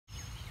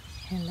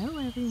Hello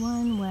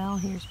everyone. Well,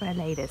 here's my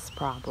latest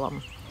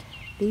problem.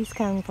 These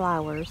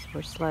coneflowers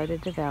were slow to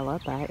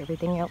develop.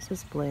 Everything else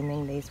was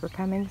blooming. These were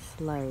coming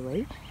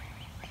slowly,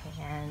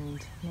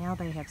 and now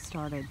they have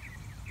started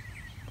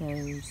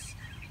those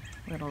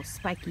little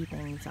spiky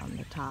things on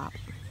the top.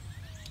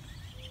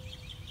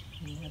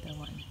 Another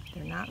one.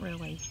 They're not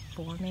really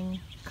forming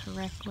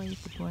correctly.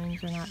 The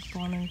blooms are not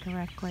forming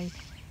correctly,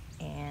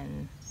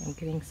 and I'm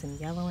getting some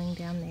yellowing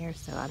down there,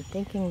 so I'm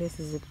thinking this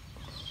is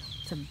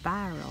it's a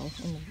viral,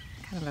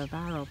 kind of a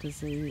viral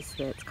disease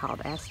that's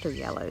called Aster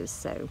Yellows.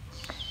 So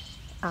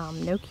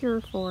no cure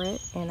for it,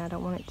 and I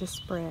don't want it to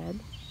spread.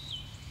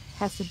 It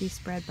has to be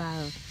spread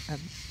by an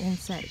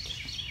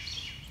insect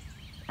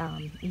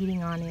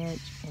eating on it,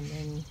 and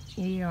then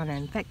eating on an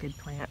infected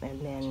plant, and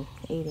then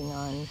eating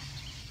on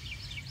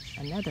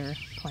another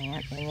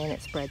plant, and then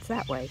it spreads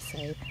that way.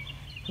 So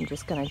I'm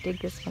just going to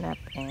dig this one up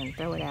and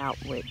throw it out,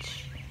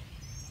 which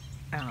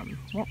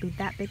won't be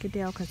that big a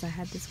deal because I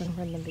had this one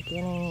from the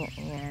beginning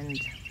and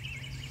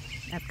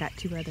I've got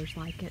two others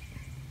like it.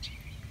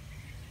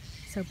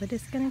 So, but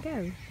it's gonna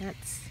go.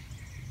 That's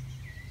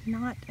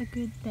not a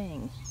good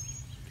thing.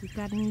 If you've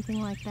got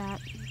anything like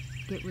that,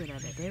 get rid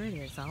of it. There it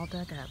is, all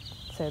dug up.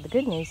 So the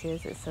good news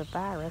is it's a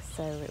virus,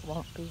 so it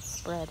won't be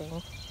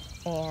spreading,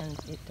 and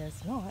it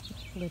does not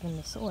live in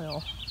the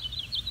soil.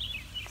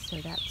 So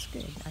that's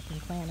good. I can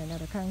plant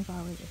another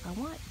coneflower if I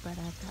want, but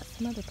I've got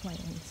some other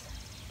plans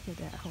for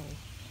that hole.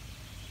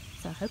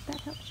 So I hope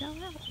that helps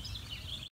y'all out.